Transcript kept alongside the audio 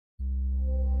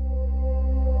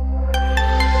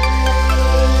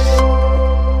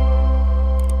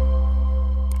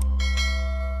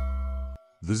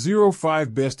The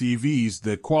 05 Best EVs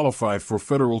that qualify for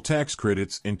federal tax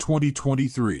credits in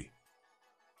 2023.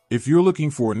 If you're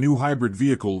looking for a new hybrid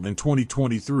vehicle in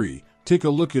 2023, take a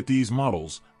look at these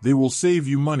models. They will save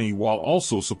you money while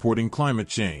also supporting climate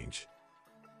change.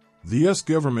 The U.S.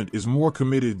 government is more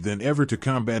committed than ever to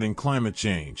combating climate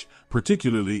change,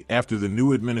 particularly after the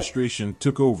new administration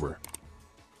took over.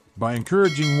 By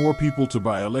encouraging more people to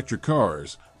buy electric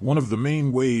cars, one of the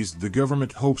main ways the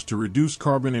government hopes to reduce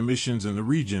carbon emissions in the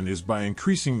region is by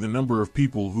increasing the number of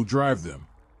people who drive them.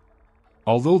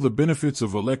 Although the benefits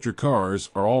of electric cars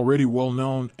are already well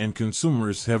known and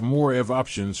consumers have more EV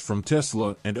options from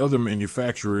Tesla and other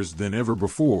manufacturers than ever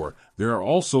before, there are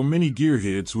also many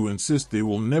gearheads who insist they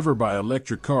will never buy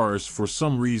electric cars for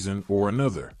some reason or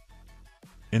another.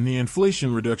 In the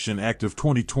Inflation Reduction Act of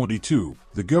 2022,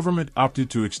 the government opted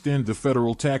to extend the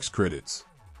federal tax credits.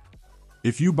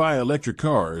 If you buy electric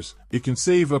cars, it can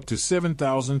save up to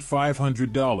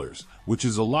 $7,500, which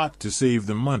is a lot to save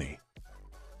them money.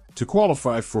 To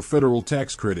qualify for federal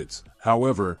tax credits,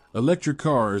 however, electric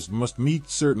cars must meet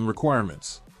certain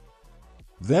requirements.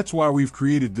 That's why we've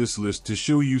created this list to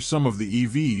show you some of the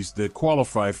EVs that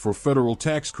qualify for federal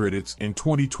tax credits in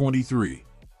 2023.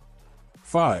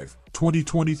 5.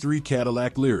 2023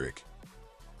 Cadillac Lyriq.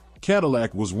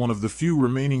 Cadillac was one of the few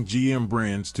remaining GM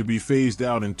brands to be phased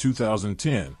out in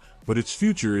 2010, but its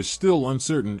future is still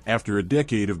uncertain after a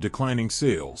decade of declining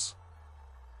sales.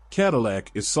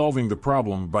 Cadillac is solving the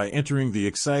problem by entering the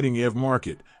exciting EV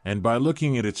market, and by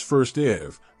looking at its first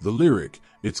EV, the Lyriq,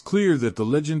 it's clear that the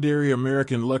legendary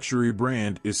American luxury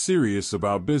brand is serious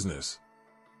about business.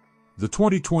 The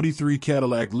 2023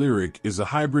 Cadillac Lyriq is a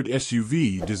hybrid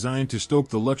SUV designed to stoke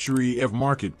the luxury EV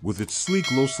market with its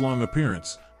sleek low-slung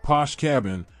appearance, posh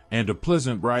cabin, and a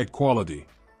pleasant ride quality.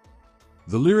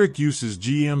 The Lyriq uses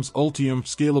GM's Ultium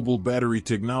scalable battery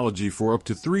technology for up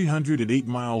to 308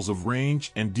 miles of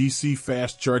range and DC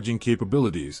fast charging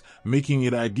capabilities, making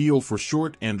it ideal for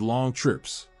short and long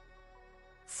trips.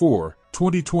 4.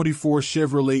 2024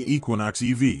 Chevrolet Equinox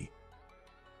EV.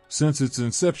 Since its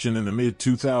inception in the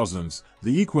mid-2000s,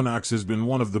 the Equinox has been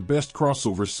one of the best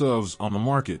crossover SUVs on the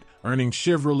market, earning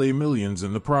Chevrolet millions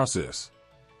in the process.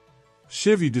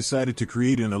 Chevy decided to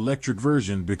create an electric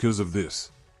version because of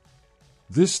this.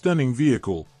 This stunning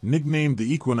vehicle, nicknamed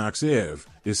the Equinox EV,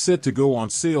 is set to go on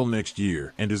sale next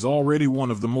year and is already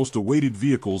one of the most awaited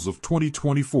vehicles of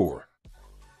 2024.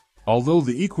 Although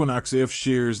the Equinox EV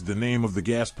shares the name of the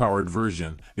gas-powered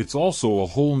version, it's also a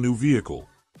whole new vehicle.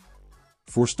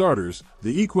 For starters,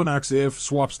 the Equinox EV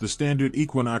swaps the standard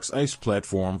Equinox ICE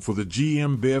platform for the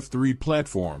GM BEV3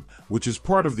 platform, which is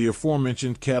part of the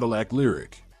aforementioned Cadillac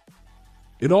Lyriq.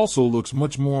 It also looks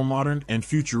much more modern and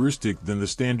futuristic than the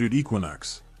standard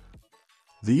Equinox.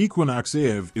 The Equinox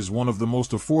EV is one of the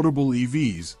most affordable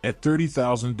EVs at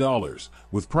 $30,000,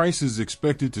 with prices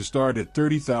expected to start at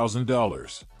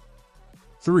 $30,000.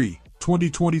 3.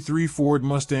 2023 Ford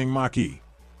Mustang Mach-E.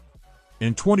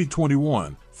 In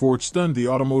 2021, Ford stunned the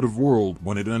automotive world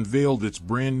when it unveiled its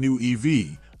brand new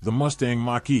EV, the Mustang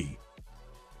Mach-E.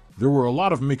 There were a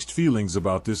lot of mixed feelings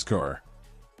about this car.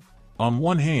 On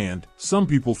one hand, some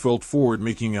people felt Ford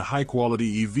making a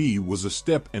high-quality EV was a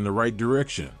step in the right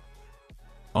direction.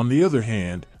 On the other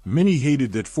hand, many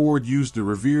hated that Ford used the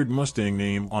revered Mustang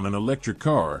name on an electric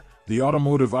car, the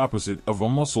automotive opposite of a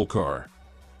muscle car.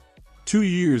 2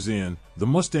 years in, the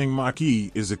Mustang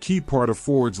Mach-E is a key part of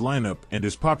Ford's lineup and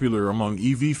is popular among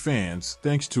EV fans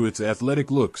thanks to its athletic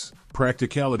looks,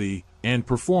 practicality, and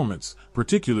performance,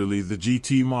 particularly the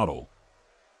GT model.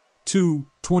 2.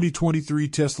 2023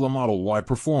 Tesla Model Y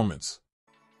Performance.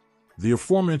 The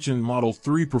aforementioned Model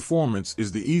 3 Performance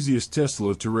is the easiest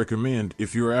Tesla to recommend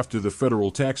if you're after the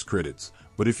federal tax credits,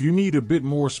 but if you need a bit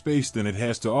more space than it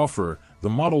has to offer, the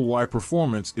Model Y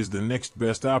Performance is the next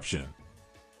best option.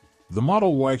 The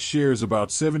Model Y shares about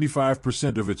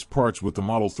 75% of its parts with the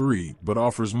Model 3, but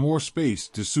offers more space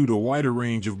to suit a wider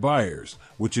range of buyers,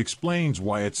 which explains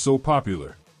why it's so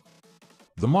popular.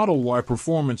 The Model Y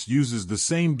Performance uses the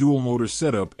same dual-motor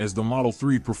setup as the Model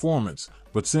 3 Performance,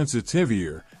 but since it's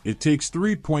heavier, it takes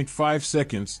 3.5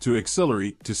 seconds to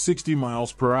accelerate to 60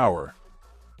 miles per hour.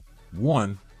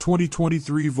 1.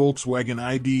 2023 Volkswagen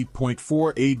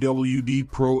ID.4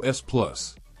 AWD Pro S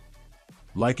Plus.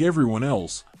 Like everyone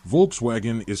else,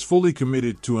 Volkswagen is fully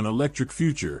committed to an electric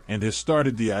future and has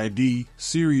started the ID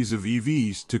series of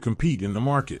EVs to compete in the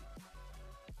market.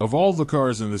 Of all the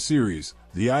cars in the series,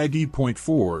 the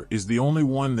ID.4 is the only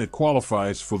one that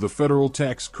qualifies for the federal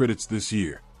tax credits this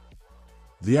year.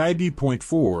 The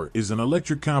ID.4 is an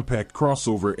electric compact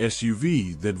crossover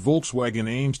SUV that Volkswagen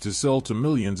aims to sell to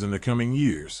millions in the coming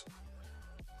years.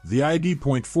 The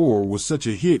ID.4 was such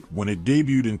a hit when it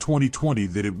debuted in 2020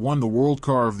 that it won the World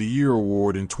Car of the Year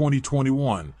award in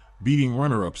 2021, beating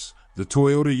runner-ups, the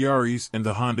Toyota Yaris and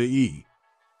the Honda E.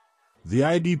 The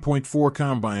ID.4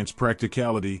 combines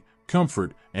practicality,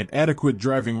 comfort, and adequate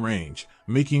driving range,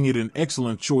 making it an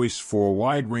excellent choice for a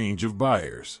wide range of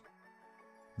buyers.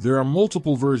 There are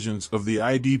multiple versions of the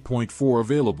ID.4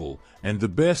 available, and the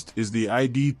best is the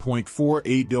ID.4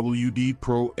 8WD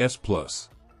Pro S Plus.